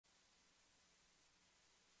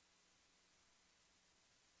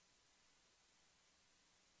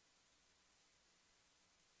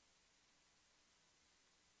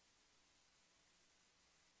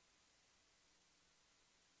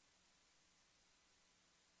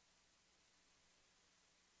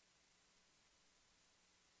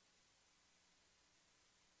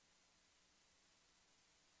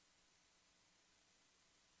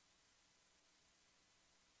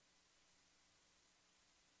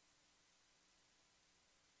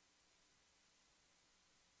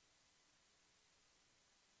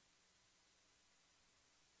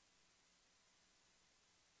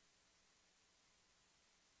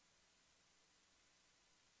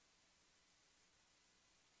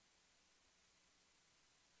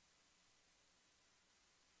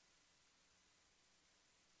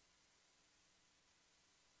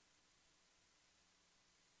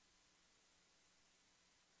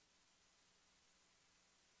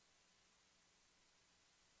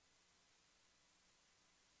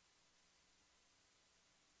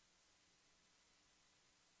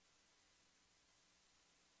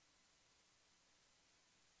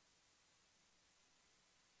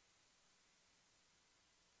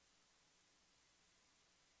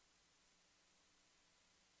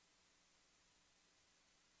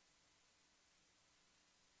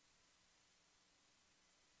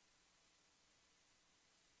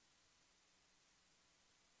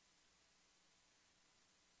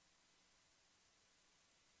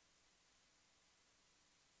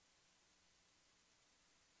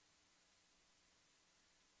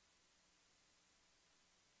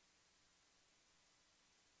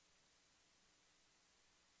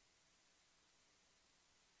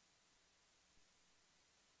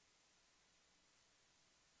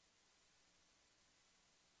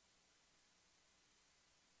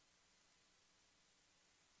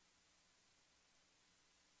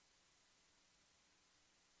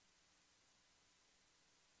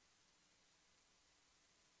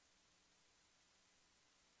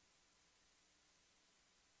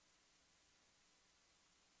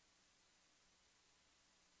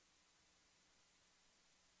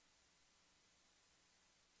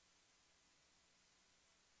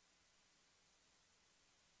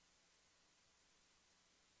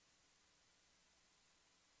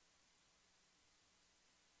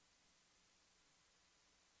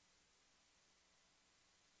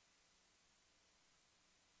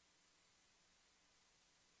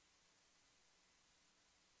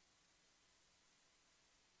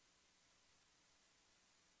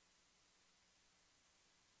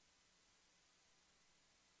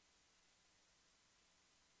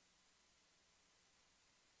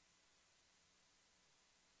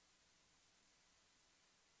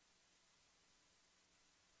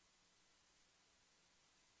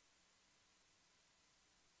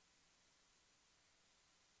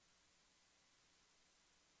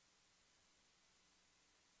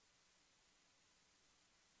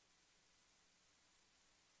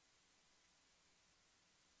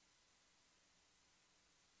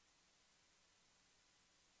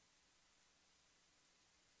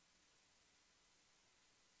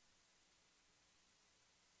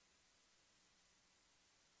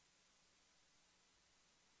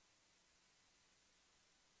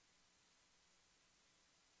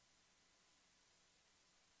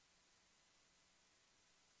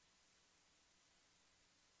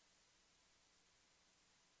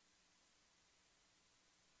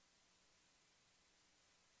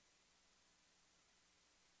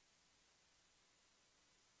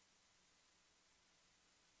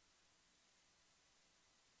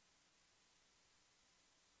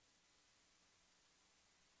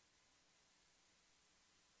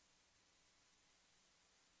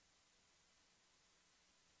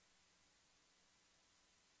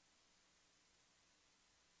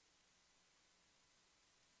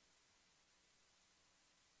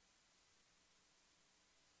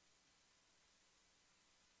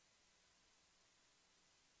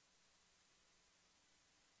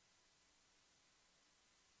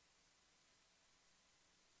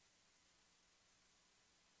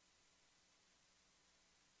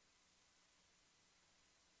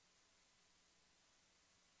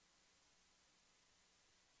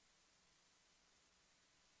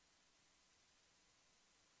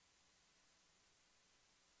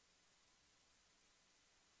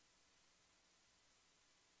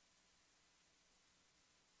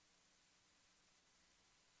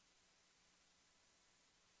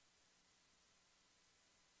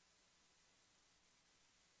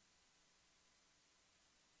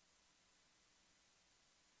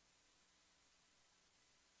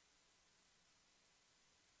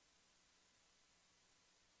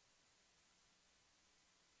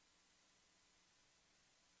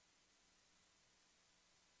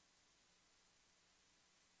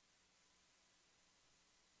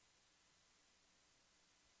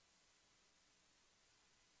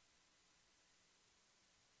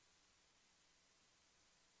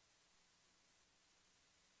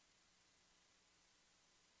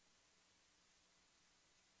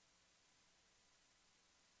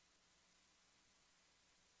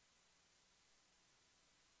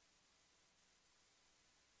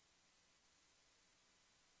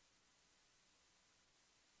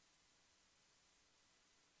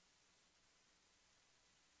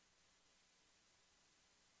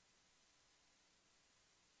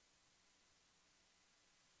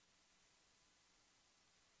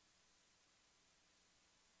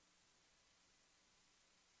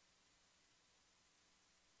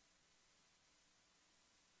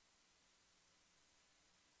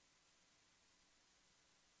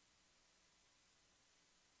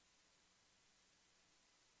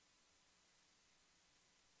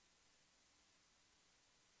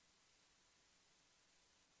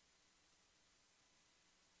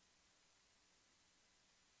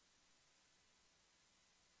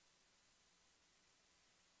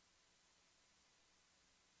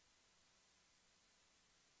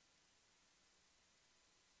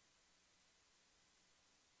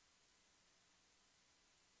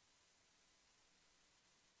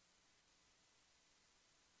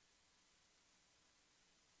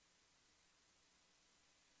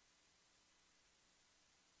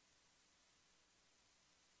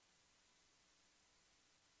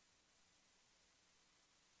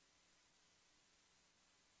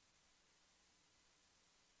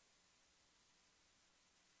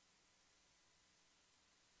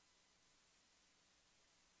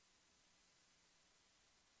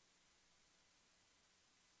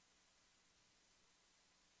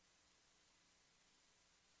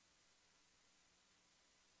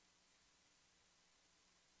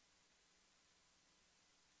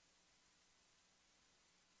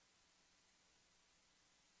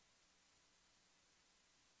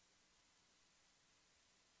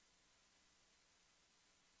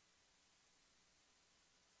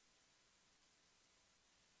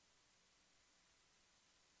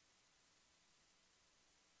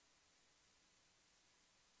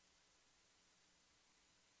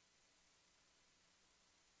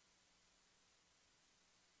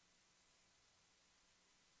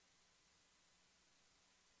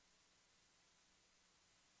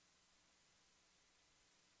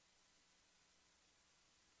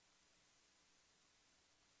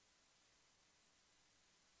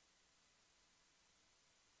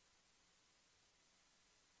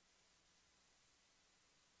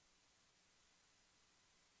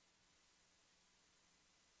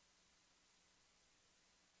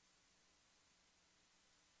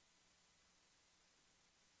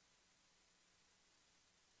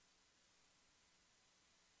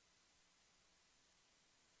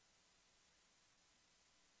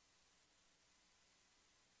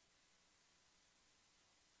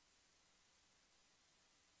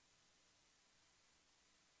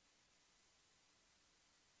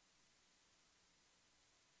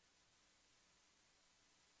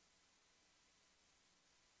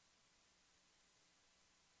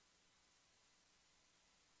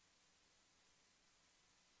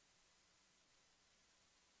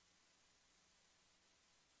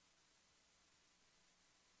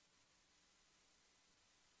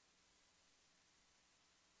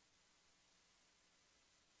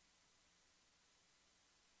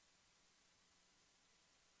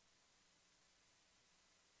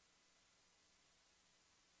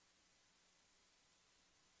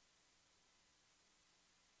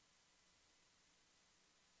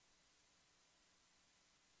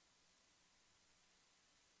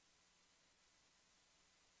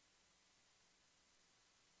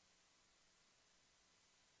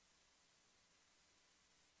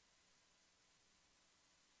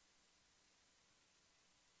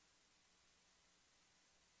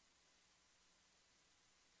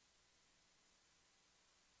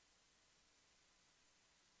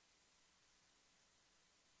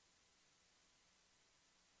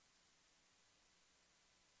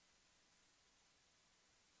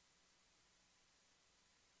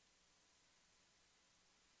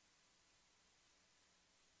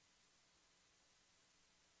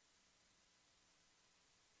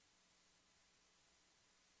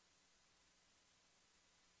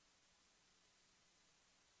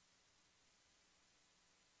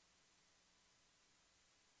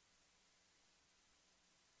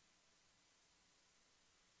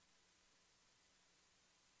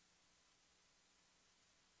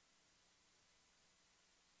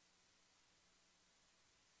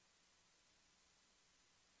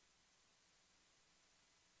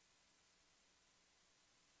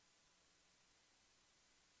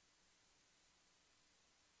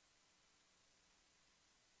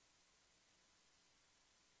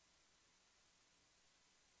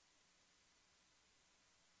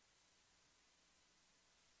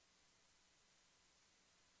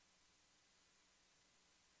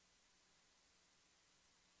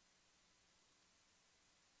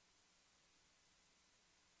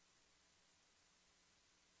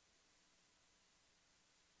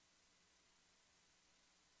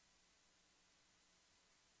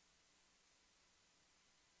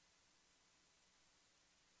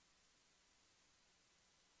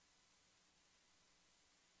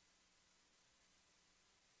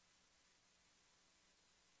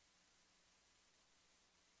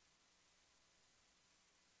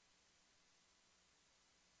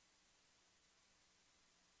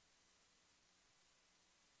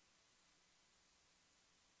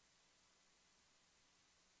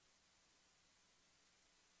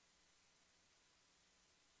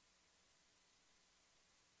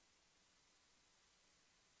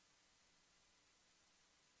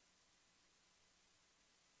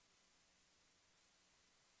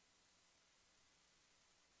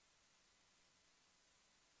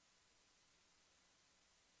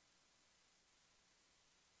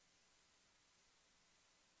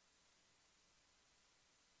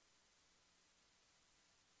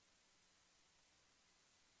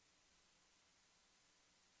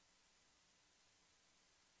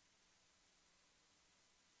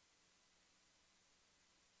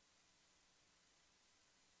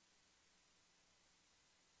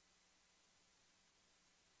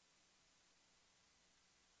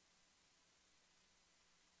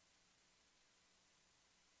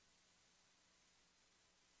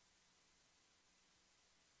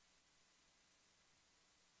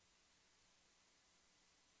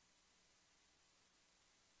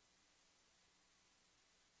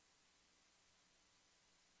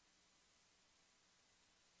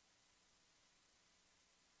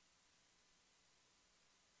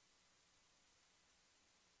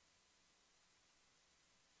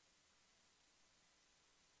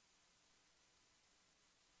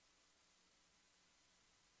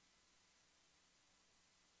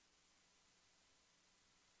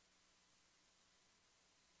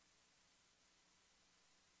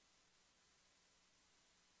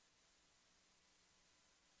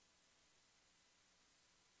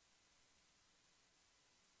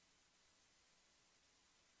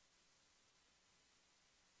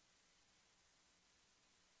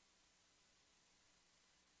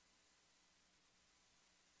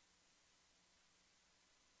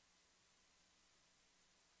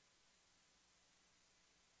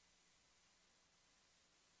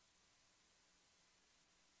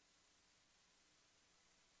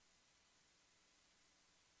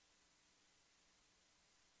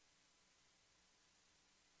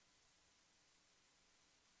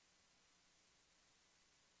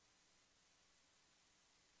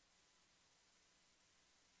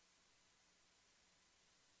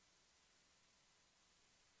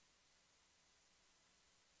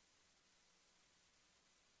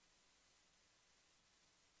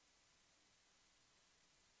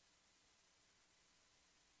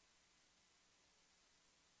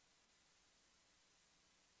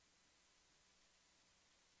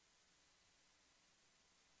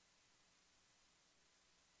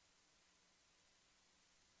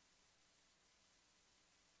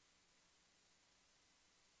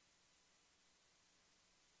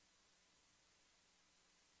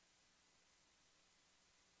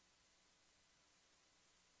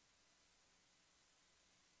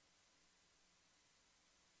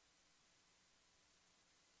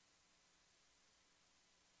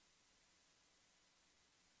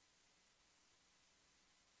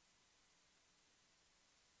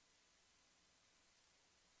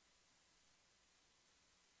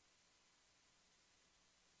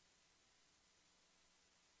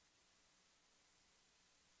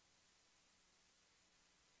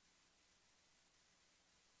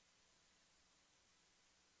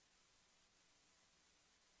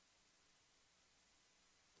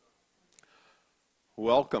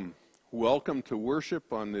Welcome. Welcome to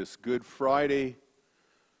worship on this Good Friday,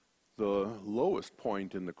 the lowest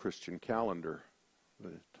point in the Christian calendar,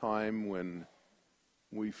 the time when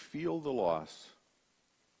we feel the loss.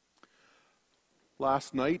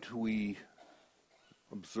 Last night we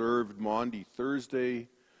observed Maundy Thursday.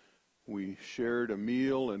 We shared a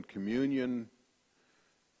meal and communion,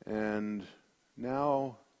 and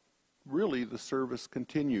now really the service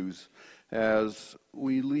continues as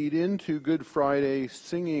we lead into Good Friday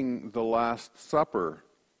singing the Last Supper.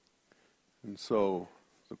 And so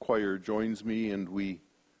the choir joins me and we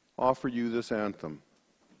offer you this anthem.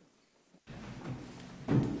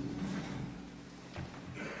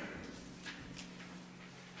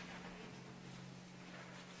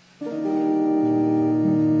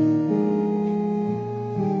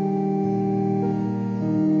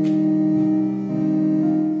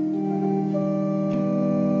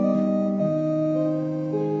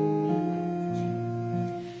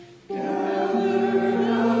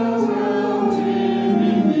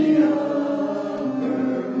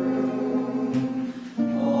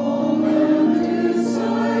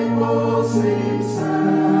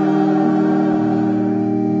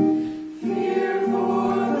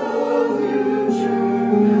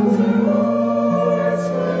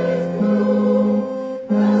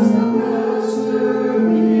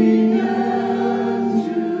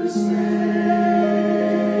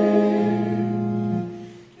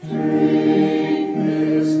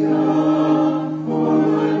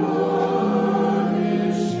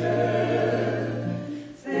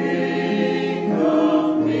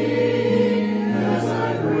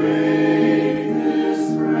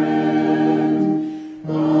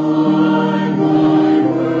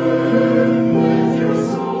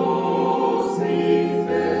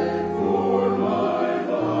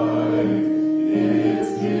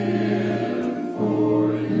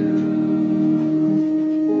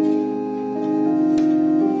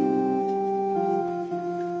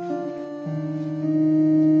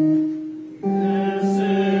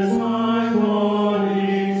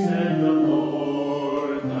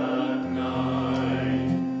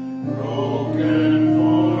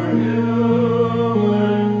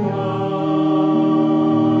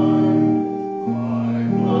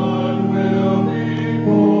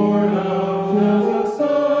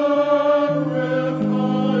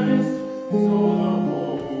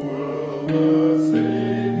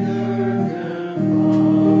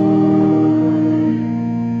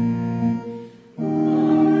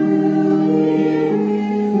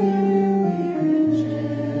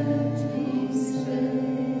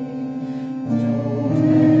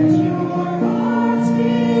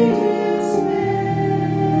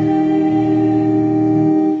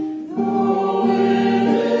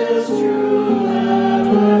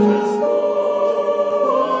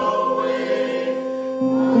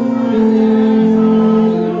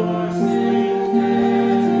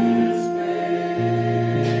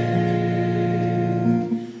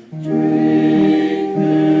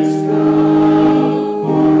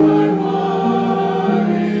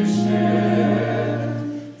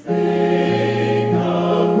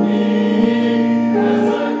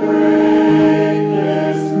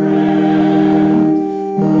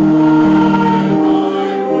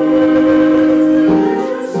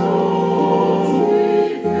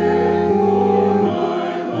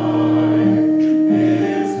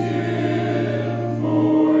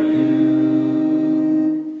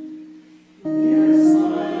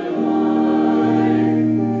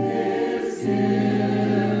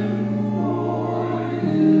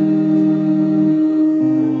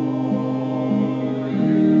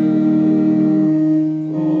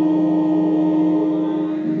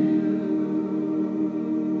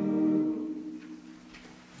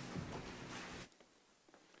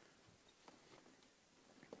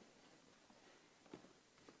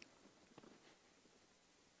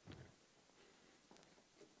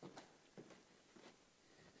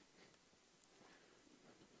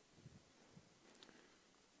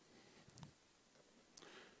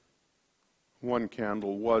 One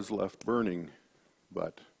candle was left burning,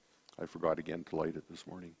 but I forgot again to light it this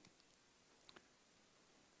morning.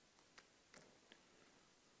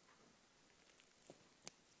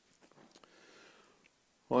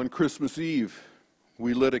 On Christmas Eve,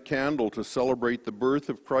 we lit a candle to celebrate the birth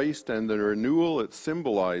of Christ and the renewal it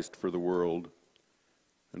symbolized for the world.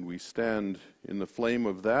 And we stand in the flame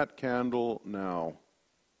of that candle now.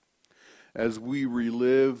 As we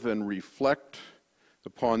relive and reflect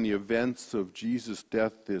upon the events of Jesus'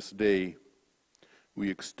 death this day, we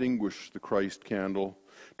extinguish the Christ candle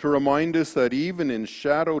to remind us that even in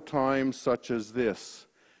shadow times such as this,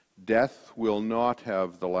 death will not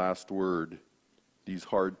have the last word. These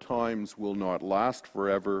hard times will not last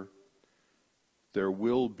forever. There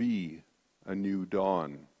will be a new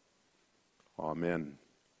dawn. Amen.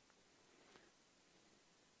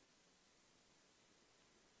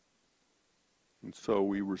 And so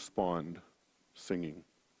we respond singing.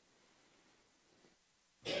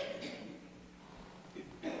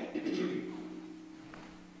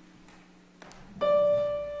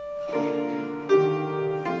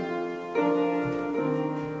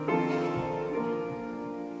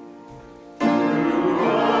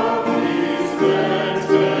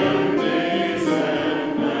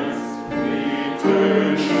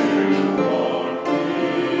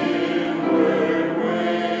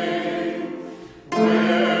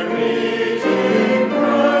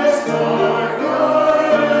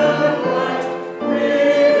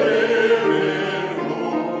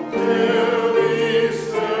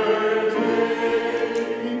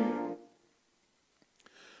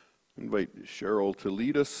 Cheryl to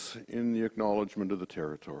lead us in the acknowledgement of the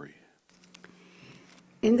territory.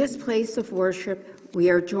 In this place of worship,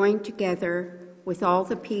 we are joined together with all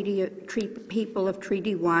the people of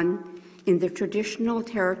Treaty 1 in the traditional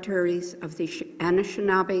territories of the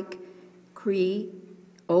Anishinaabe, Cree,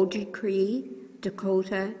 Oji-Cree,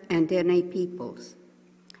 Dakota, and Dene peoples,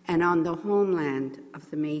 and on the homeland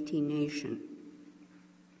of the Métis Nation.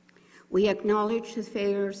 We acknowledge the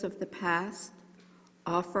failures of the past,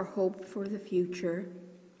 offer hope for the future,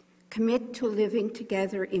 commit to living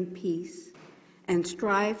together in peace, and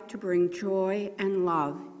strive to bring joy and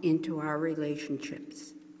love into our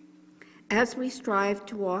relationships. As we strive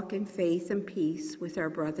to walk in faith and peace with our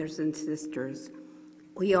brothers and sisters,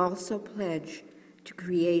 we also pledge to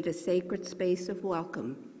create a sacred space of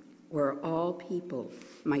welcome where all people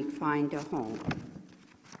might find a home.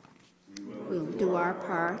 We'll do our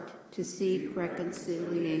part to seek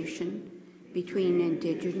reconciliation between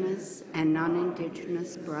Indigenous and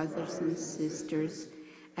non-Indigenous brothers and sisters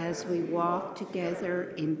as we walk together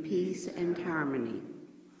in peace and harmony.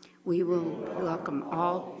 We will welcome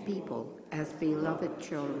all people as beloved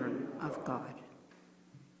children of God.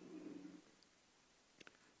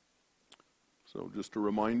 So just a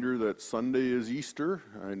reminder that Sunday is Easter.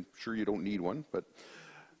 I'm sure you don't need one, but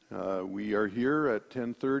we are here at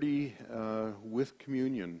 10:30 with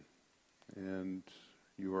communion, and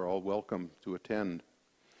you are all welcome to attend.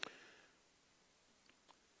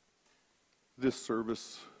 This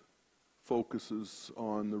service focuses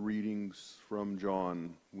on the readings from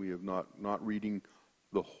John. We have not reading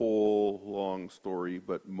the whole long story,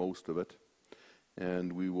 but most of it.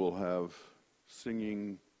 And we will have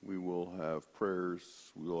singing, we will have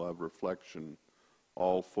prayers, we will have reflection,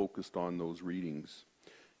 all focused on those readings.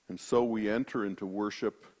 And so we enter into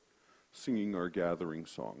worship singing our gathering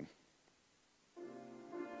song.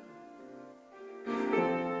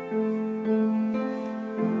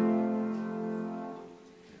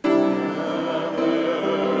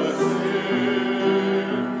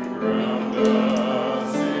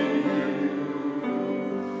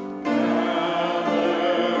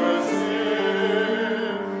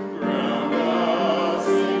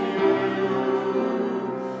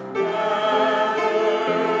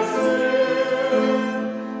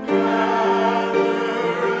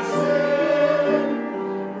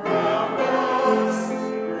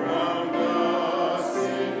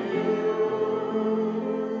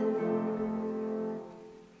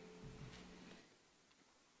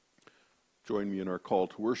 Join me in our call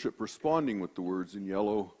to worship, responding with the words in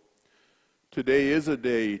yellow. Today is a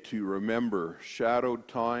day to remember shadowed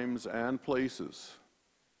times and places.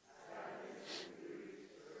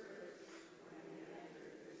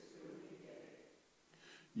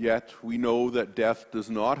 Yet we know that death does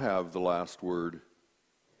not have the last word.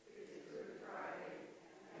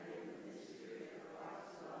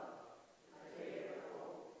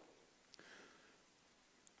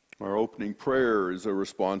 Our opening prayer is a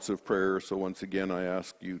responsive prayer, so once again I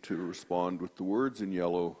ask you to respond with the words in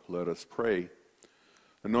yellow. Let us pray.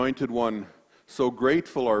 Anointed One, so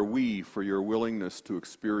grateful are we for your willingness to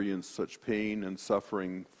experience such pain and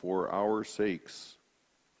suffering for our sakes.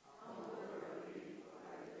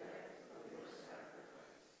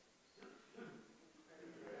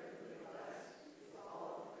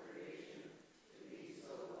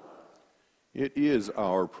 It is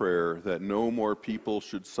our prayer that no more people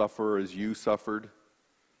should suffer as you suffered.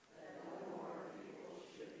 That no more people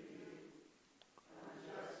should be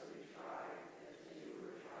unjustly tried as you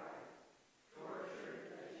were tried,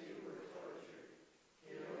 tortured as you were tortured,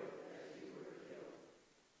 killed as you were killed.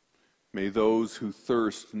 May those who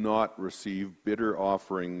thirst not receive bitter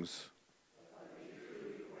offerings, but be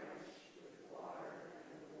truly quenched with water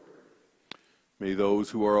and the word. May those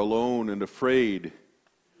who are alone and afraid,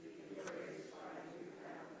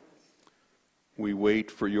 we wait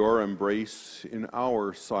for your embrace in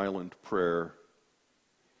our silent prayer.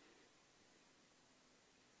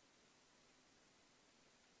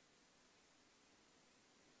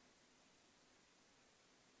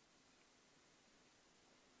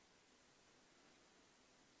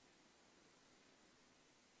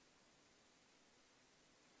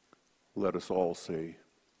 Let us all say.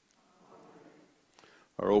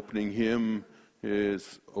 Our opening hymn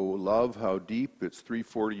is "O Love, How Deep." It's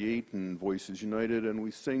 348 and Voices United, and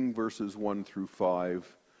we sing verses 1 through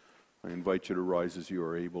 5. I invite you to rise as you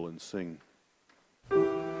are able and sing.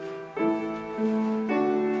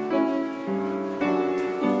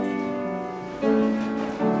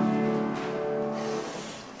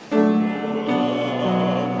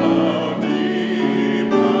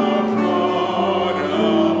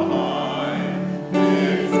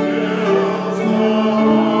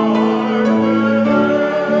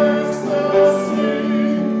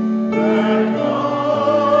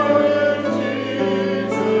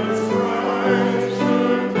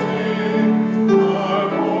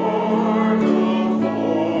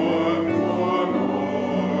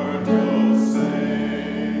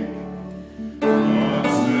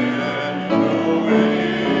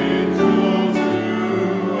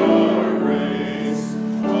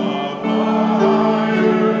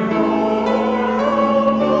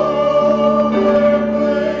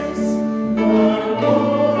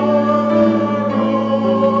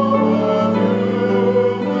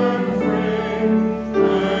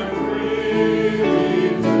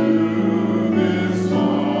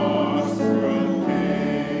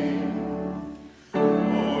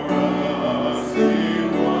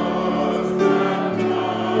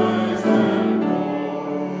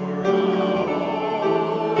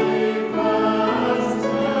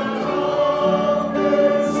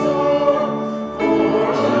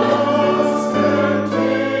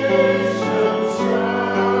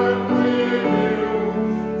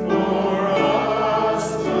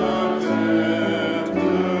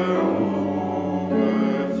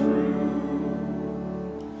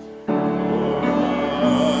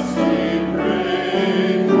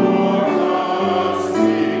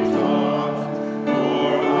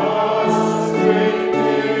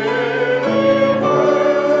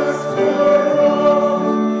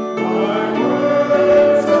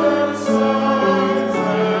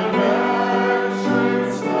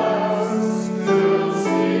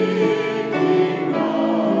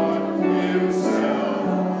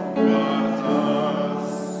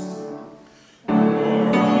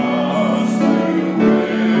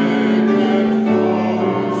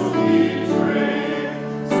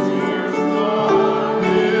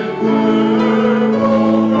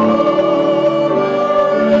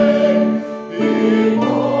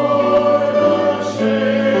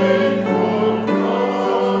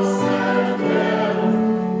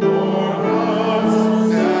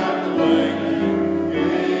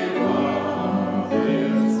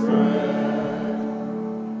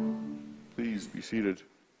 Seated.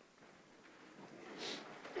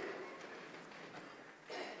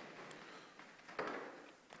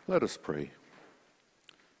 Let us pray.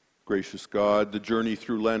 Gracious God, the journey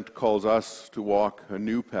through Lent calls us to walk a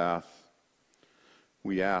new path.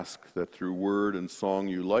 We ask that through word and song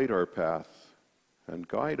you light our path and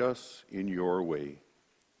guide us in your way.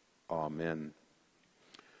 Amen.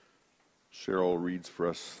 Cheryl reads for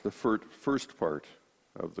us the first part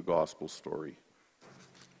of the gospel story.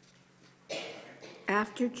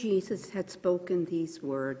 After Jesus had spoken these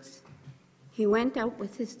words, he went out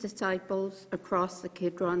with his disciples across the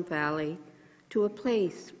Kidron Valley to a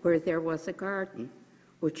place where there was a garden,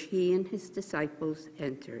 which he and his disciples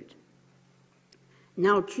entered.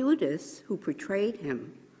 Now Judas, who betrayed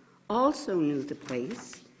him, also knew the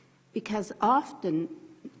place, because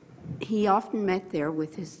he often met there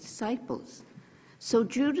with his disciples. So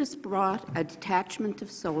Judas brought a detachment of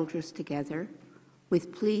soldiers together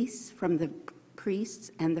with police from the priests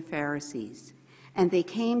and the Pharisees, and they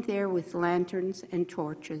came there with lanterns and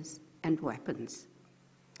torches and weapons.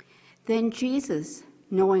 Then Jesus,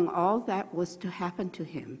 knowing all that was to happen to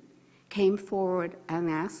him, came forward and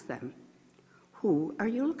asked them, "Who are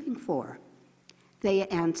you looking for?" They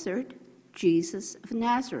answered, "Jesus of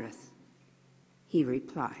Nazareth." He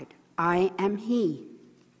replied, "I am he."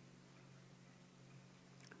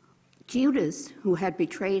 Judas, who had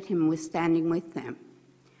betrayed him, was standing with them.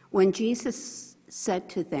 When Jesus said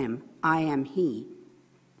to them, "I am he,"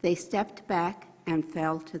 they stepped back and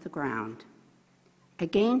fell to the ground.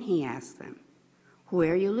 Again he asked them, "Who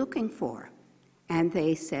are you looking for?" And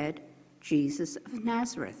they said, "Jesus of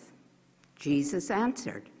Nazareth." Jesus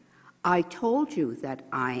answered, I told you that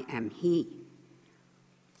I am he.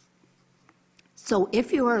 So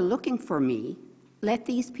if you are looking for me, let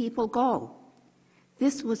these people go.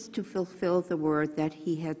 This was to fulfill the word that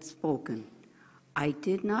he had spoken. I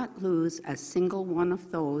did not lose a single one of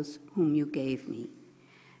those whom you gave me.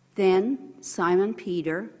 Then Simon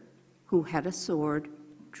Peter, who had a sword,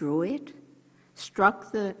 drew it,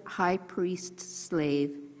 struck the high priest's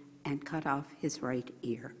slave, and cut off his right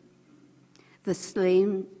ear. The slave's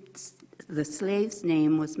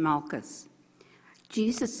name was Malchus.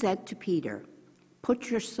 Jesus said to Peter,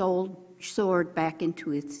 put your sword back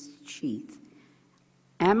into its sheath.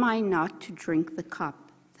 Am I not to drink the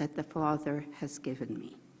cup that the Father has given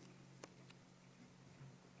me?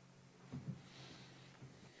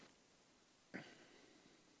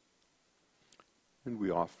 And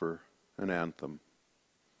we offer an anthem.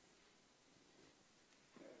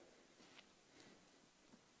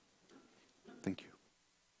 Thank you.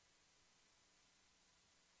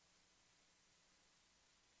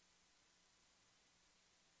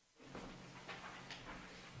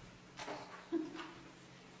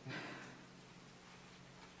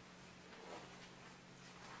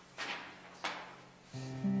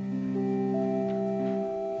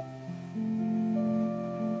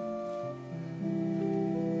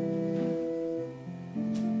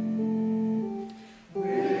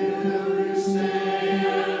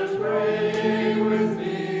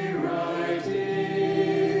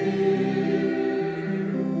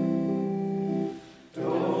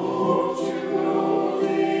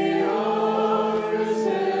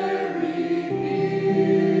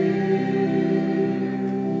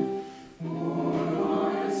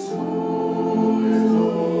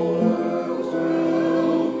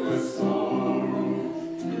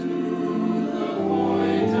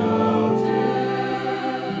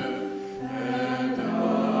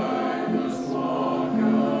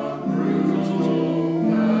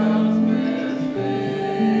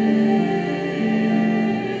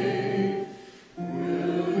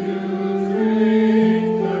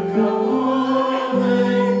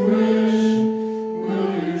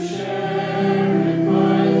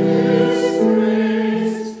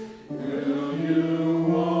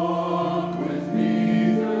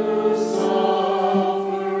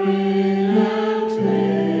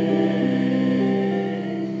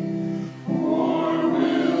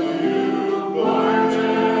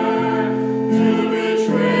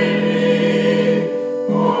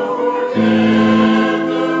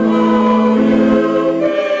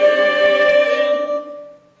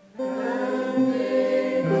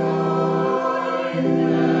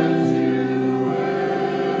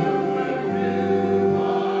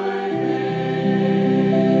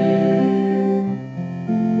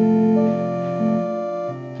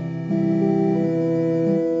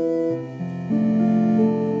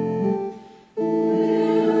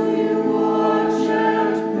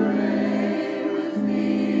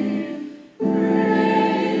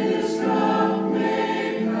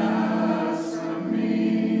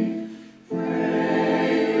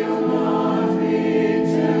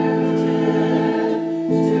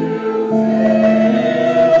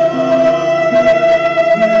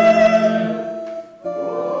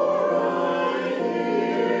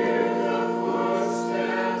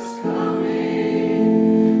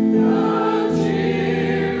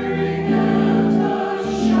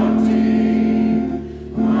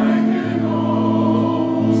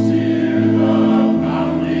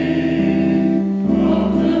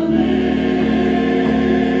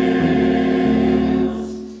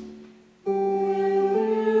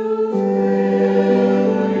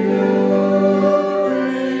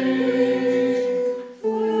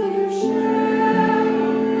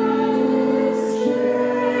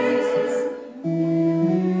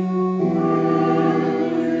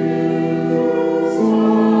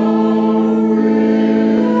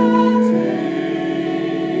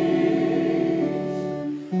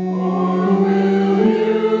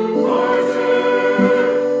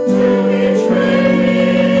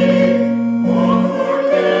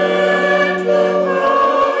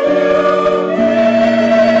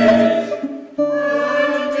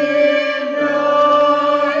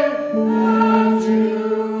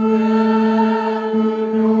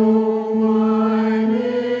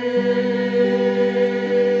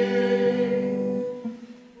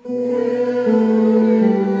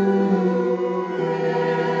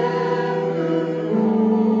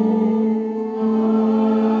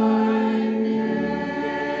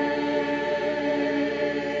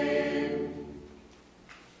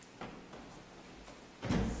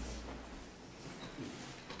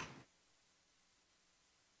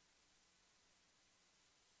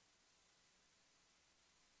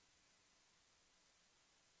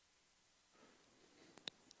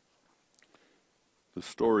 The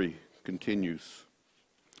story continues.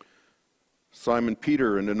 Simon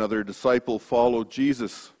Peter and another disciple followed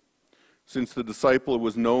Jesus. Since the disciple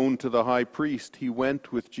was known to the high priest, he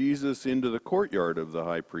went with Jesus into the courtyard of the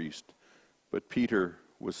high priest, but Peter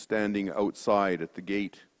was standing outside at the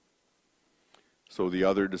gate. So the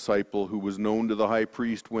other disciple, who was known to the high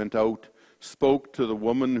priest, went out, spoke to the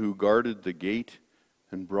woman who guarded the gate,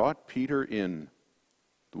 and brought Peter in.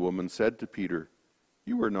 The woman said to Peter,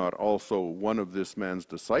 "You are not also one of this man's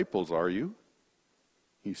disciples, are you?"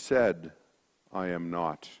 He said, "I am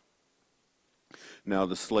not." Now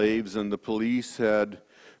the slaves and the police had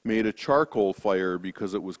made a charcoal fire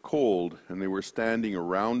because it was cold, and they were standing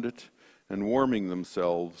around it and warming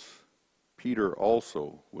themselves. Peter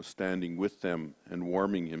also was standing with them and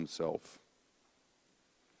warming himself.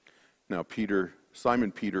 Now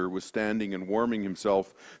Simon Peter was standing and warming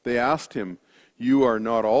himself. They asked him, "You are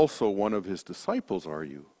not also one of his disciples, are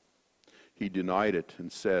you?" He denied it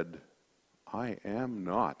and said, "I am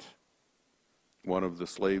not." One of the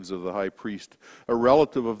slaves of the high priest, a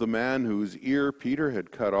relative of the man whose ear Peter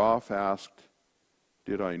had cut off, asked,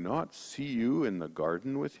 "Did I not see you in the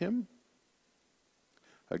garden with him?"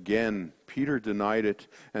 Again, Peter denied it,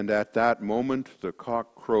 and at that moment the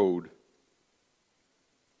cock crowed.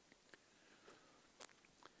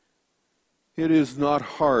 It is not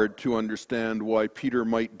hard to understand why Peter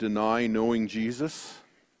might deny knowing Jesus.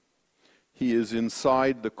 He is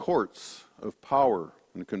inside the courts of power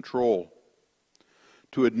and control.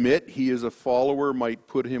 To admit he is a follower might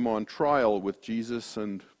put him on trial with Jesus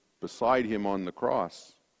and beside him on the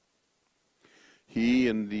cross. He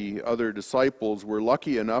and the other disciples were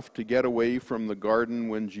lucky enough to get away from the garden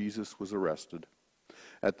when Jesus was arrested.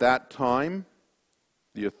 At that time,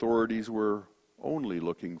 the authorities were only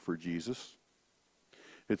looking for Jesus.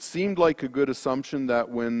 It seemed like a good assumption that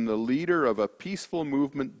when the leader of a peaceful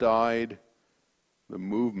movement died, the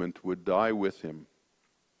movement would die with him.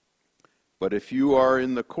 But if you are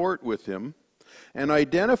in the court with him and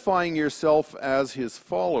identifying yourself as his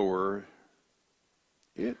follower,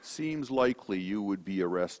 it seems likely you would be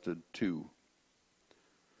arrested too.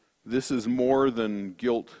 This is more than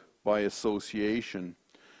guilt by association.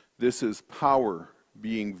 This is power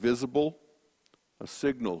being visible, a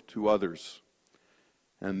signal to others.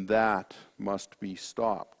 And that must be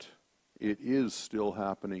stopped. It is still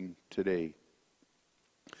happening today.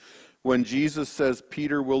 When Jesus says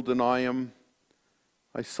Peter will deny him,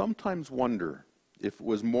 I sometimes wonder if it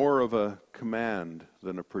was more of a command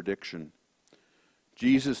than a prediction.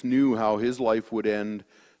 Jesus knew how his life would end,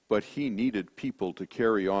 but he needed people to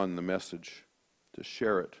carry on the message, to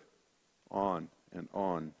share it on and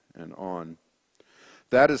on and on.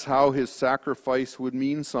 That is how his sacrifice would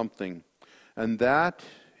mean something, and that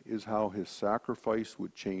is how his sacrifice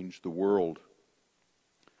would change the world.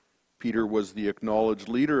 Peter was the acknowledged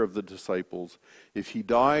leader of the disciples. If he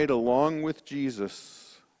died along with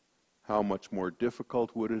Jesus, how much more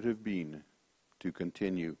difficult would it have been to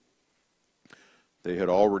continue? They had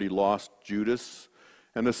already lost Judas,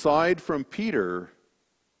 and aside from Peter,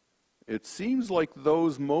 it seems like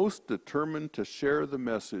those most determined to share the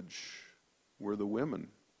message were the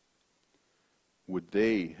women. Would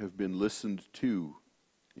they have been listened to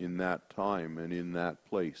in that time and in that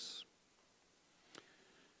place?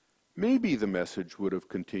 Maybe the message would have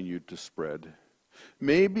continued to spread.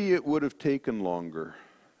 Maybe it would have taken longer.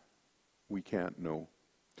 We can't know.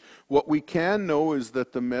 What we can know is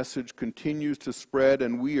that the message continues to spread,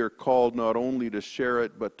 and we are called not only to share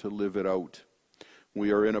it, but to live it out.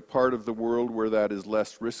 We are in a part of the world where that is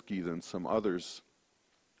less risky than some others.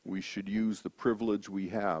 We should use the privilege we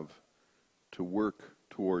have to work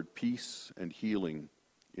toward peace and healing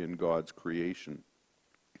in God's creation.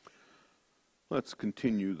 Let's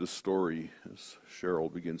continue the story as Cheryl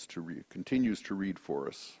continues to read for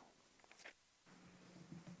us.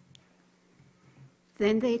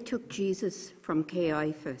 Then they took Jesus from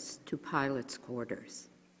Caiaphas to Pilate's quarters.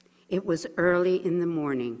 It was early in the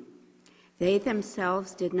morning. They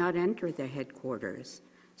themselves did not enter the headquarters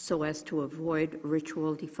so as to avoid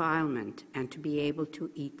ritual defilement and to be able to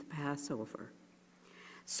eat the Passover.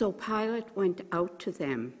 So Pilate went out to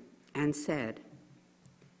them and said,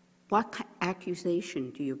 "What accusation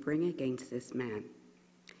do you bring against this man?"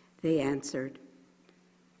 They answered,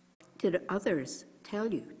 "Did others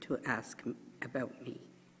tell you to ask about me?"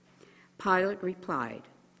 Pilate replied,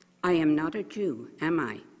 "I am not a Jew, am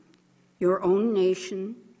I? Your own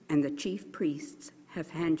nation and the chief priests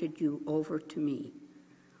have handed you over to me.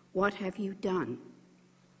 What have you done?"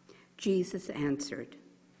 Jesus answered,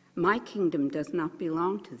 "My kingdom does not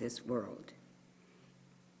belong to this world.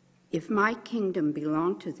 If my kingdom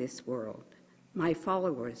belonged to this world, my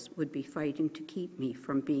followers would be fighting to keep me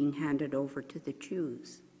from being handed over to the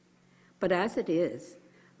Jews. But as it is,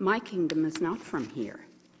 my kingdom is not from here."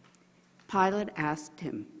 Pilate asked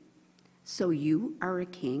him, "So you are a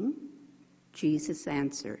king?" Jesus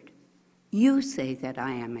answered, "You say that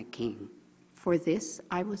I am a king. For this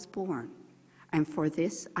I was born, and for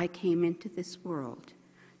this I came into this world,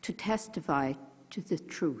 to testify to the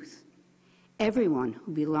truth. Everyone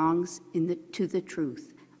who belongs to the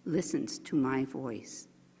truth listens to my voice."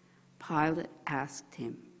 Pilate asked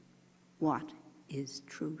him, "What is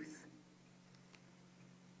truth?"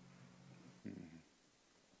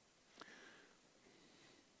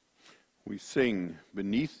 We sing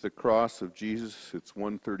 "Beneath the Cross of Jesus." It's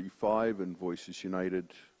 135 and Voices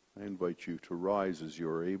United. I invite you to rise as you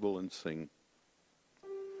are able and sing.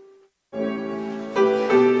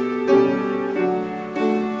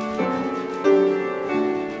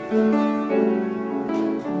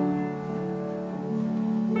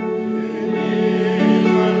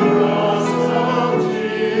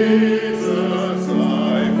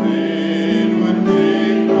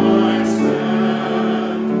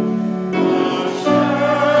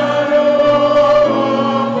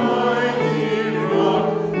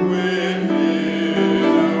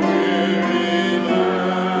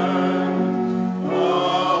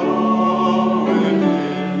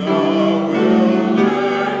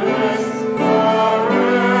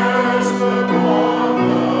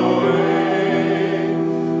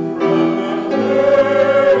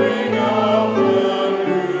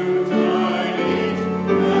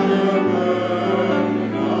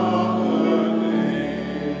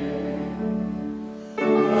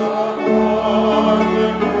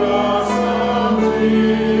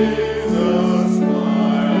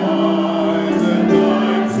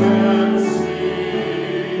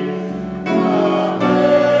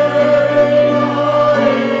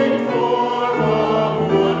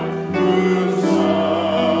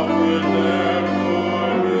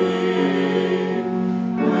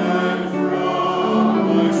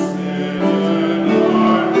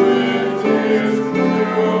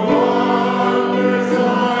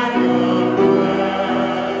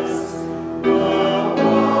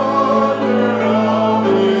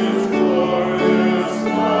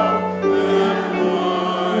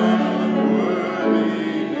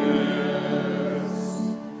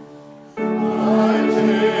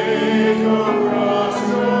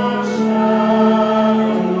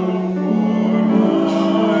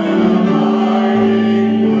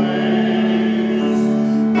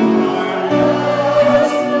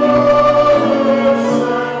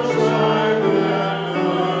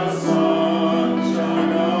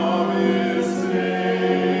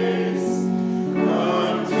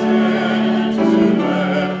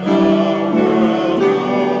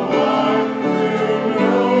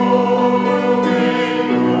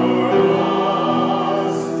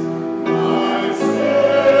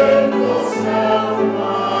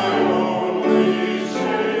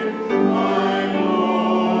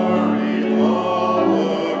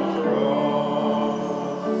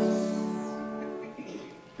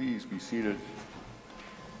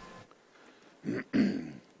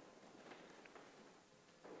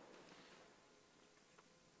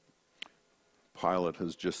 Pilate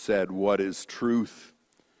has just said, "What is truth?"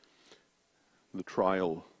 The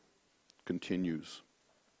trial continues.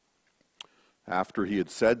 After he had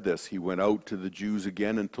said this, he went out to the Jews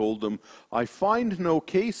again and told them, "I find no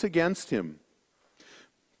case against him.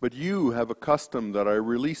 But you have a custom that I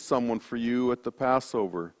release someone for you at the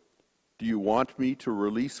Passover. Do you want me to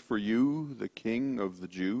release for you the King of the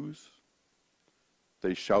Jews?"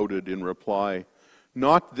 They shouted in reply,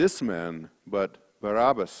 "Not this man, but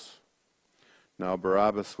Barabbas." Now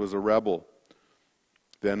Barabbas was a rebel.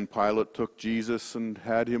 Then Pilate took Jesus and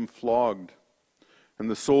had him flogged. And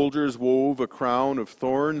the soldiers wove a crown of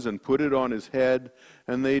thorns and put it on his head,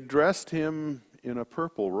 and they dressed him in a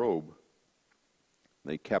purple robe.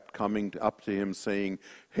 They kept coming up to him, saying,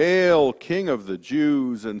 "Hail, King of the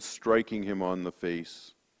Jews," and striking him on the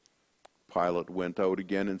face. Pilate went out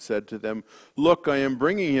again and said to them, "Look, I am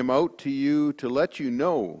bringing him out to you to let you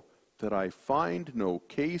know that I find no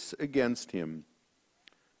case against him."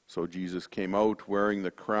 So Jesus came out wearing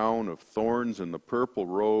the crown of thorns and the purple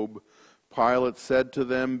robe. Pilate said to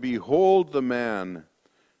them, "Behold the man."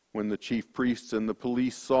 When the chief priests and the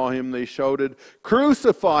police saw him, they shouted,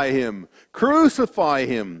 "Crucify him! Crucify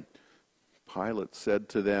him!" Pilate said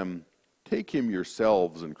to them, "Take him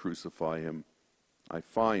yourselves and crucify him. I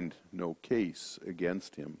find no case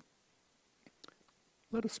against him."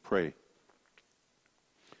 Let us pray.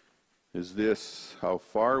 Is this how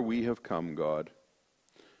far we have come, God?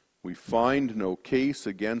 We find no case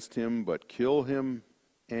against him, but kill him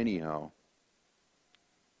anyhow.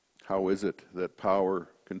 How is it that power,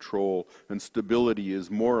 control, and stability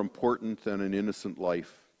is more important than an innocent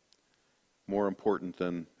life, more important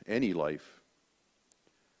than any life?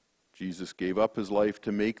 Jesus gave up his life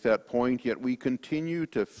to make that point, yet we continue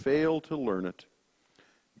to fail to learn it.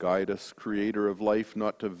 Guide us, Creator of life,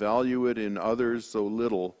 not to value it in others so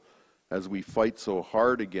little as we fight so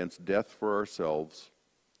hard against death for ourselves.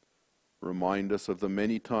 Remind us of the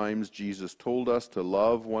many times Jesus told us to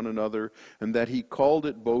love one another, and that he called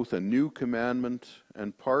it both a new commandment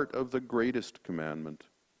and part of the greatest commandment.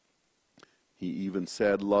 He even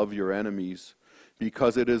said, "Love your enemies,"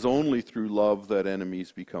 because it is only through love that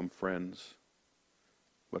enemies become friends.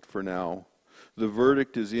 But for now, the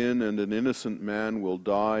verdict is in, and an innocent man will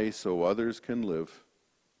die so others can live,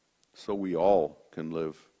 so we all can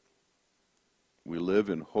live. We live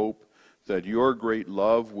in hope that your great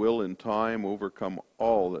love will in time overcome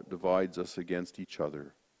all that divides us against each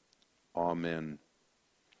other. Amen.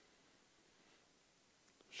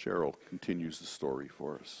 Cheryl continues the story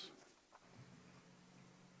for us.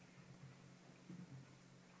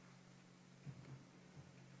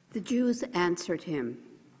 The Jews answered him,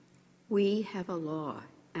 "We have a law,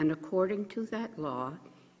 and according to that law,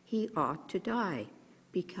 he ought to die,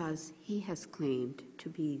 because he has claimed to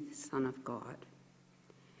be the Son of God."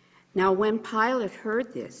 Now when Pilate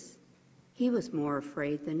heard this, he was more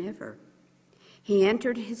afraid than ever. He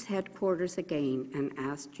entered his headquarters again and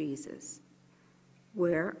asked Jesus,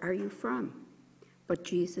 "Where are you from?" But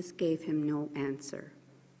Jesus gave him no answer.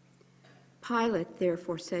 Pilate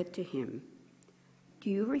therefore said to him, "Do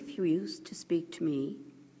you refuse to speak to me?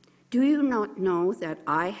 Do you not know that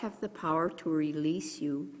I have the power to release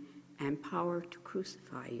you and power to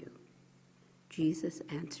crucify you?" Jesus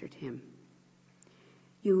answered him,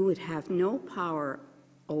 "You would have no power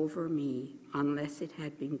over me unless it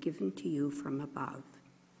had been given to you from above.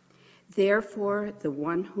 Therefore, the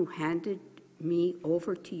one who handed me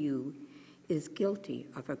over to you is guilty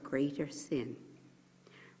of a greater sin."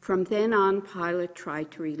 From then on, Pilate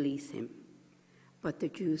tried to release him, but the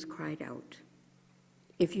Jews cried out,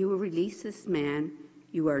 "If you release this man,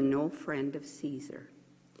 you are no friend of Caesar.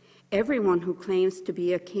 Everyone who claims to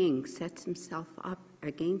be a king sets himself up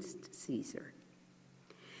against Caesar."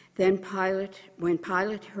 Then when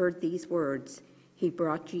Pilate heard these words, he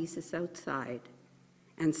brought Jesus outside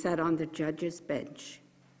and sat on the judge's bench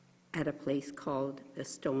at a place called the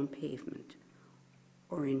Stone Pavement,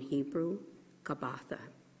 or in Hebrew, Gabbatha.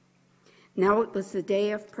 Now it was the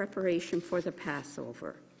day of preparation for the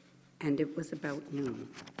Passover, and it was about noon.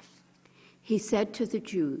 He said to the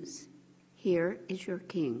Jews, "Here is your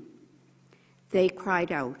king." They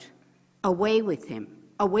cried out, "Away with him!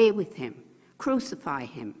 Away with him! Crucify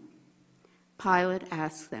him!" Pilate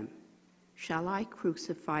asked them, "Shall I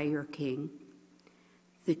crucify your king?"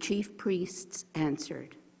 The chief priests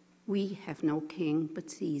answered, "We have no king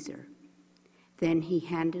but Caesar." Then he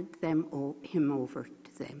handed him over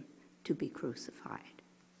to them to be crucified.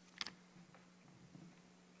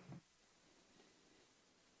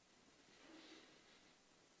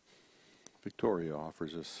 Victoria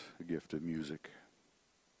offers us a gift of music.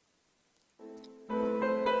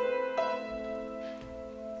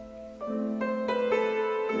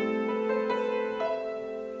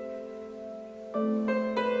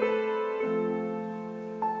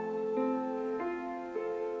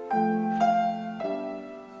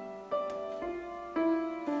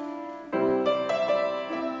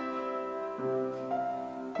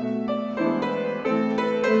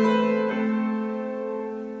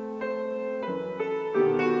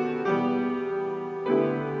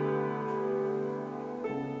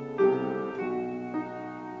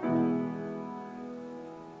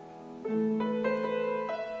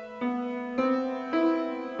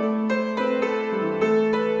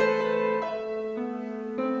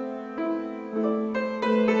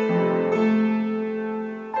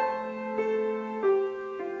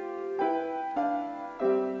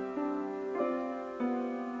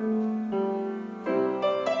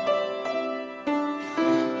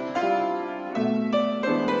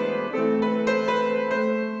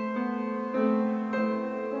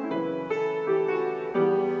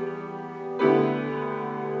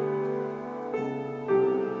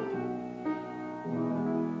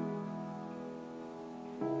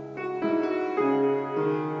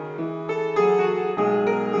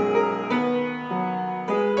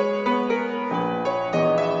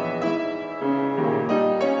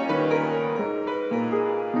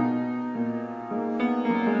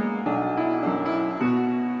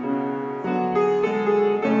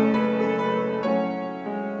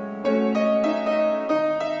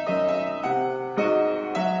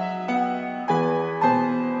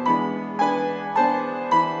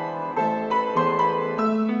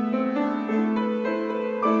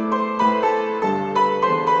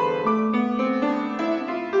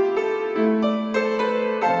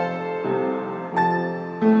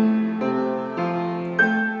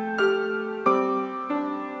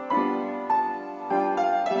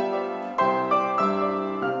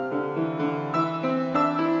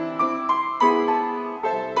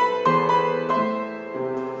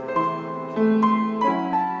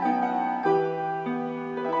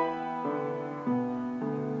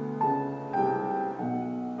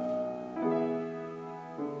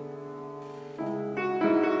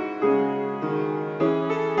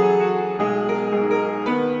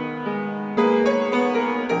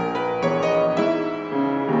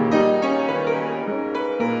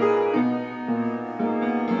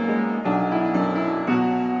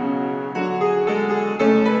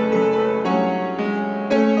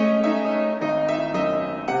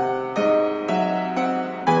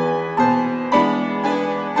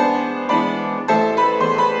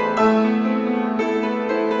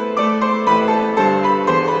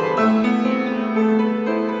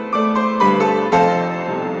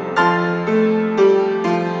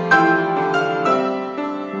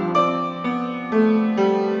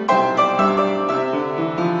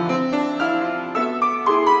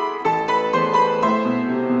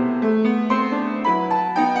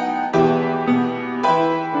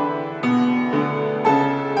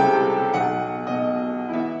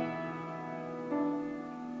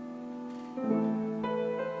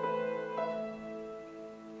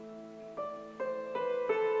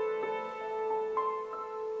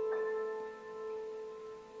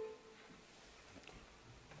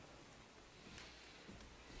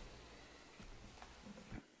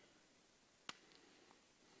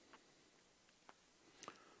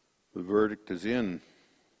 The verdict is in.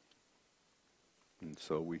 And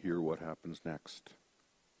so we hear what happens next.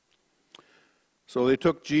 So they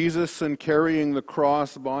took Jesus, and carrying the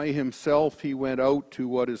cross by himself, he went out to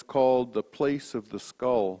what is called the place of the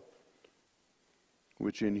skull,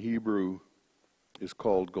 which in Hebrew is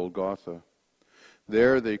called Golgotha.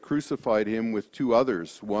 There they crucified him with two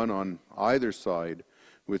others, one on either side,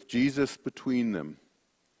 with Jesus between them.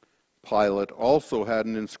 Pilate also had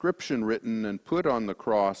an inscription written and put on the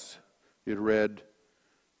cross. It read,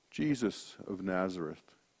 "Jesus of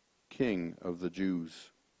Nazareth, King of the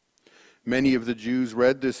Jews." Many of the Jews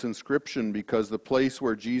read this inscription because the place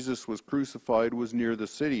where Jesus was crucified was near the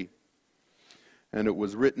city, and it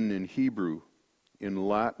was written in Hebrew, in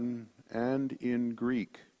Latin, and in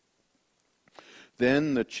Greek.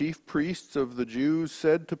 Then the chief priests of the Jews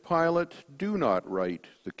said to Pilate, "Do not write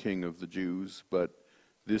the King of the Jews, but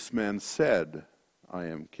this man said, 'I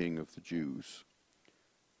am King of the Jews.'"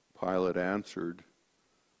 Pilate answered,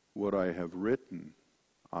 "What I have written,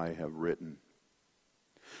 I have written."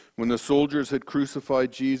 When the soldiers had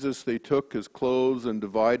crucified Jesus, they took his clothes and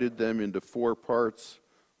divided them into 4 parts,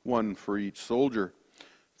 one for each soldier.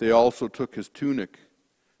 They also took his tunic.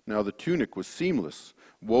 Now the tunic was seamless,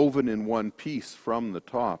 woven in one piece from the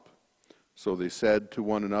top. So they said to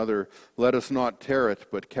one another, "Let us not tear it,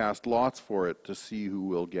 but cast lots for it to see who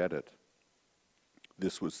will get it."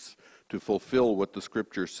 This was to fulfill what the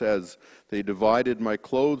scripture says, "They divided my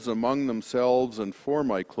clothes among themselves, and for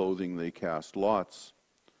my clothing they cast lots."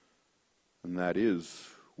 And that is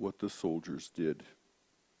what the soldiers did.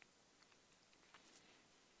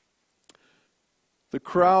 The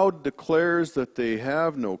crowd declares that they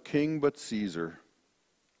have no king but Caesar.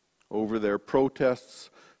 Over their protests,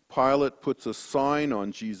 Pilate puts a sign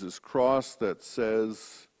on Jesus' cross that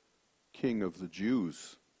says, "King of the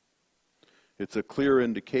Jews." It's a clear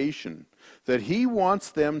indication that he wants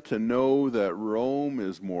them to know that Rome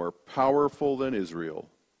is more powerful than Israel.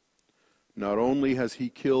 Not only has he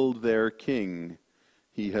killed their king,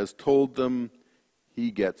 he has told them he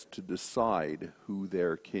gets to decide who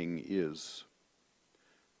their king is.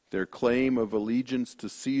 Their claim of allegiance to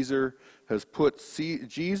Caesar has put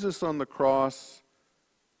Jesus on the cross,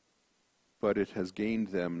 but it has gained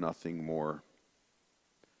them nothing more.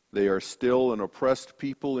 They are still an oppressed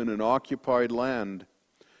people in an occupied land.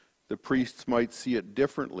 The priests might see it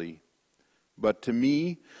differently. But to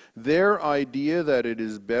me, their idea that it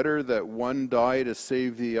is better that one die to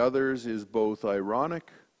save the others is both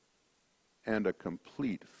ironic and a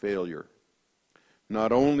complete failure.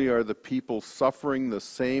 Not only are the people suffering the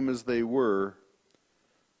same as they were,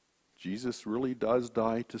 Jesus really does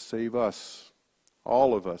die to save us,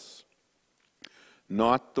 all of us.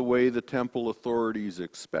 Not the way the temple authorities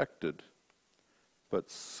expected, but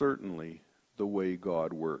certainly the way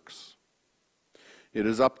God works. It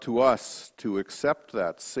is up to us to accept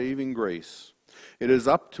that saving grace. It is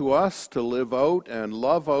up to us to live out and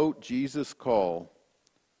love out Jesus' call.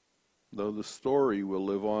 Though the story will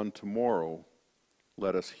live on tomorrow,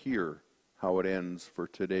 let us hear how it ends for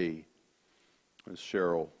today, as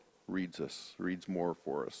Cheryl reads more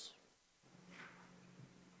for us.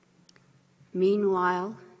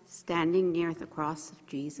 Meanwhile, standing near the cross of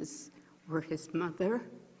Jesus were his mother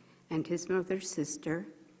and his mother's sister,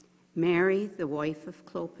 Mary, the wife of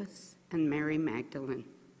Clopas, and Mary Magdalene.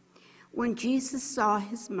 When Jesus saw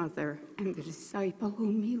his mother and the disciple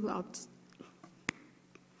whom he loved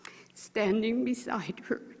standing beside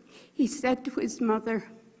her, he said to his mother,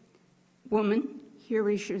 "Woman, here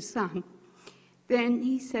is your son." Then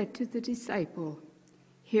he said to the disciple,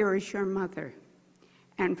 "Here is your mother."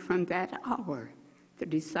 And from that hour, the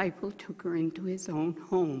disciple took her into his own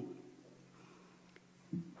home.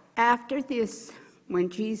 After this, when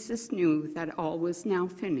Jesus knew that all was now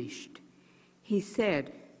finished, he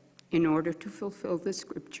said, in order to fulfill the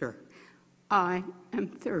scripture, "I am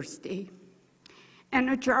thirsty." And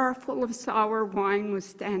a jar full of sour wine was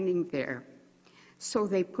standing there. So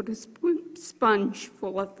they put a sponge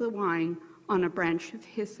full of the wine on a branch of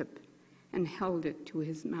hyssop and held it to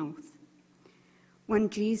his mouth. When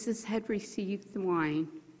Jesus had received the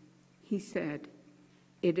wine, he said,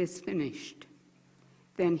 "It is finished."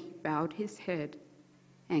 Then he bowed his head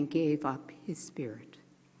and gave up his spirit.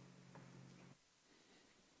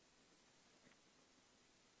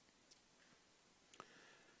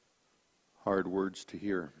 Hard words to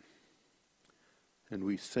hear. And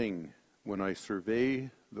we sing, "When I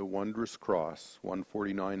survey the wondrous cross,"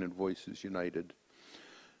 149 in Voices United.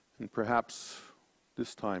 And perhaps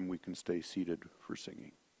this time we can stay seated for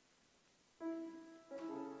singing.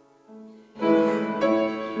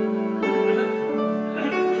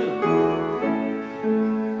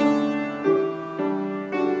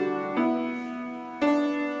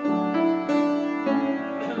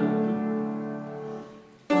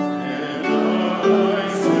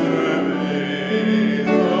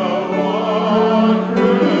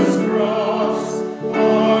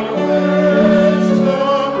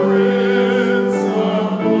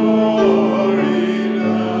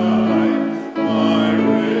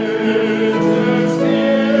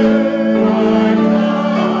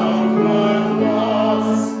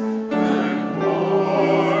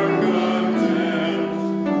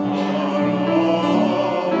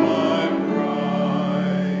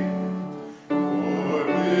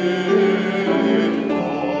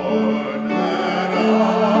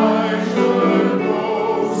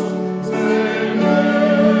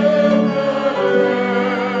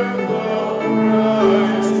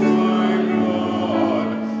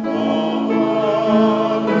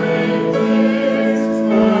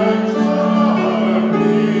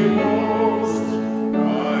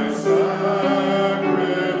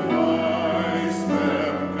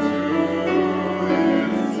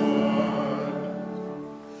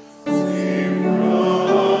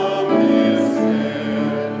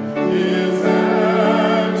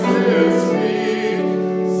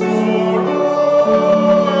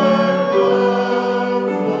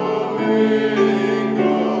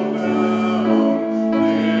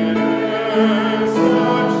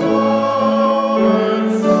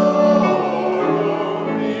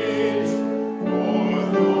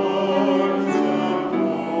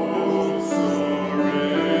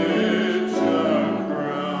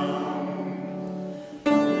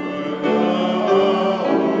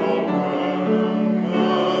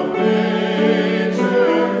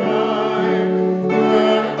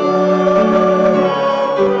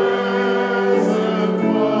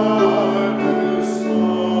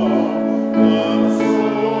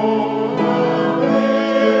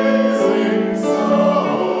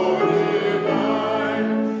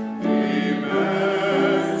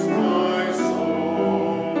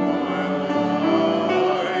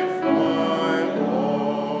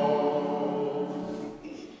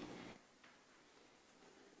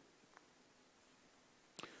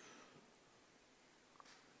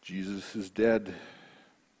 Jesus is dead,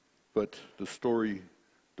 but the story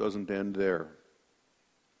doesn't end there.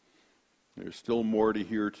 There's still more to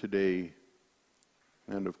hear today,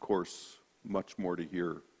 and of course, much more to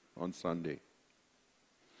hear on Sunday.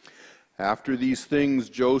 After these things,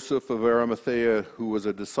 Joseph of Arimathea, who was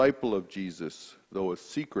a disciple of Jesus, though a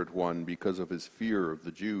secret one because of his fear of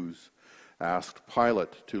the Jews, asked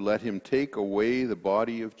Pilate to let him take away the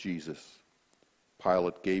body of Jesus.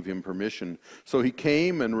 Pilate gave him permission, so he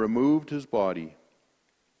came and removed his body.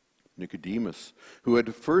 Nicodemus, who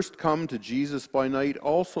had first come to Jesus by night,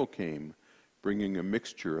 also came, bringing a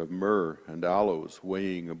mixture of myrrh and aloes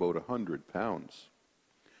weighing about 100 pounds.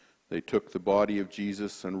 They took the body of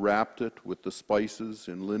Jesus and wrapped it with the spices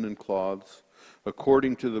in linen cloths,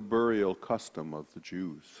 according to the burial custom of the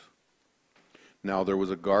Jews. Now there was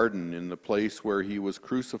a garden in the place where he was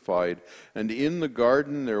crucified, and in the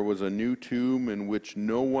garden there was a new tomb in which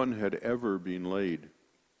no one had ever been laid.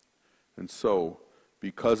 And so,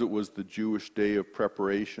 because it was the Jewish day of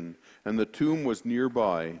preparation, and the tomb was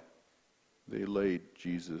nearby, they laid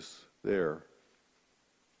Jesus there.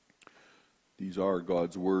 These are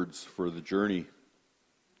God's words for the journey.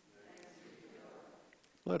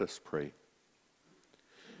 Let us pray.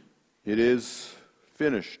 It is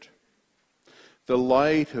finished. The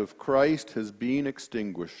light of Christ has been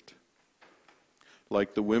extinguished.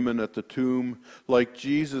 Like the women at the tomb, like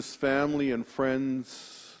Jesus' family and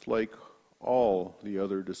friends, like all the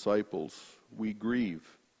other disciples, we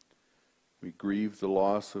grieve. We grieve the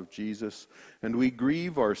loss of Jesus, and we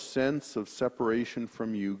grieve our sense of separation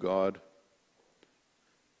from you, God.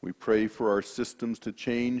 We pray for our systems to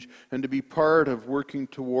change and to be part of working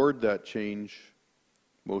toward that change.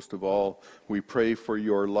 Most of all, we pray for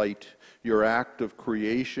your light, your act of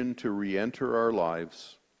creation to re-enter our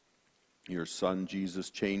lives. Your Son,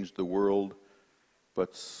 Jesus, changed the world,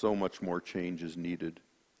 but so much more change is needed.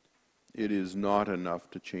 It is not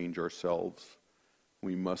enough to change ourselves.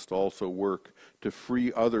 We must also work to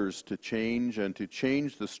free others to change and to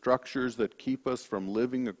change the structures that keep us from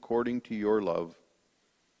living according to your love.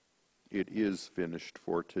 It is finished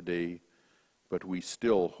for today, but we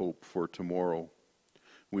still hope for tomorrow.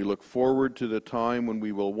 We look forward to the time when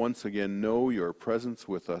we will once again know your presence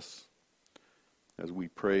with us. As we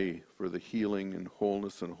pray for the healing and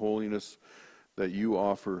wholeness and holiness that you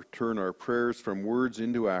offer, turn our prayers from words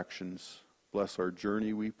into actions. Bless our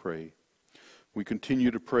journey, we pray. We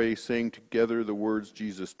continue to pray, saying together the words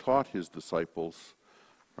Jesus taught his disciples.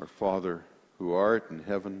 Our Father, who art in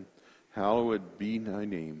heaven, hallowed be thy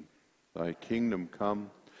name. Thy kingdom come,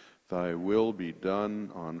 thy will be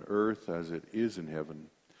done on earth as it is in heaven.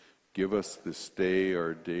 Give us this day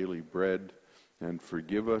our daily bread, and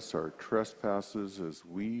forgive us our trespasses as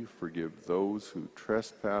we forgive those who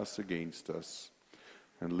trespass against us.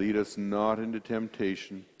 And lead us not into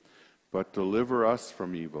temptation, but deliver us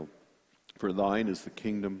from evil. For thine is the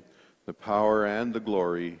kingdom, the power, and the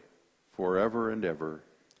glory, forever and ever.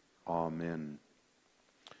 Amen.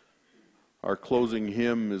 Our closing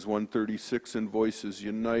hymn is 136 in Voices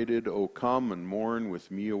United, O come and mourn with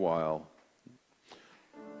me a while.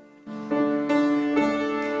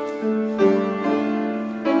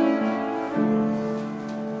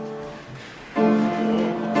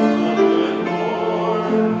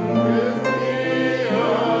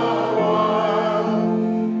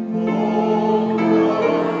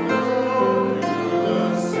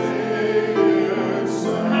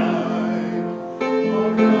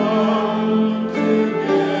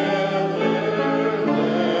 Together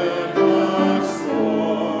let us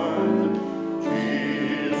mourn.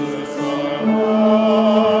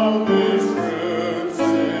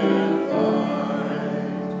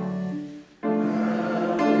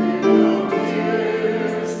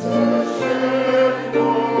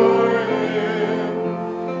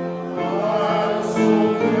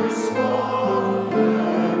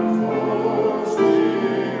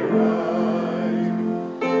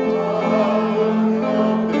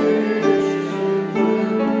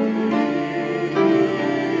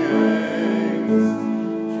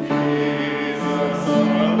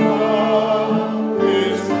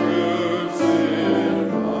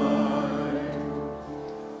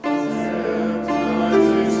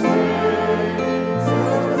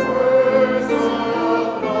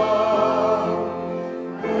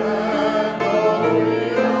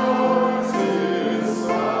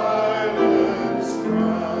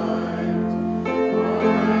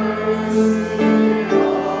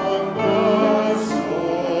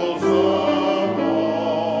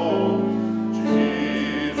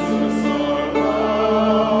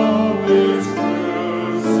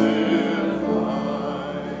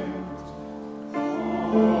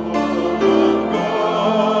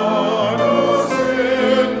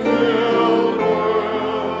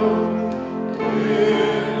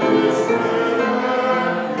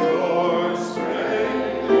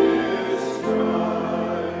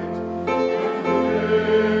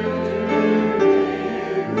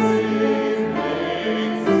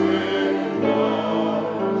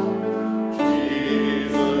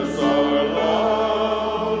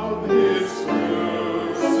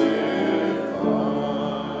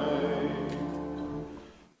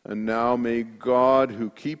 Now may God, who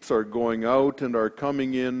keeps our going out and our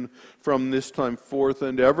coming in from this time forth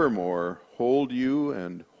and evermore, hold you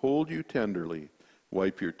and hold you tenderly,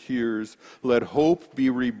 wipe your tears, let hope be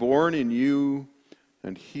reborn in you,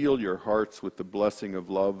 and heal your hearts with the blessing of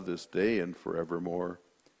love this day and forevermore.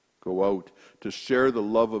 Go out to share the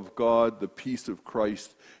love of God, the peace of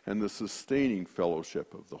Christ, and the sustaining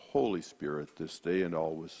fellowship of the Holy Spirit this day and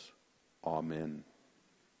always. Amen.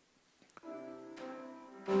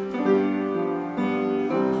 Peace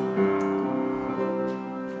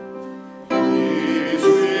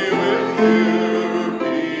be with you.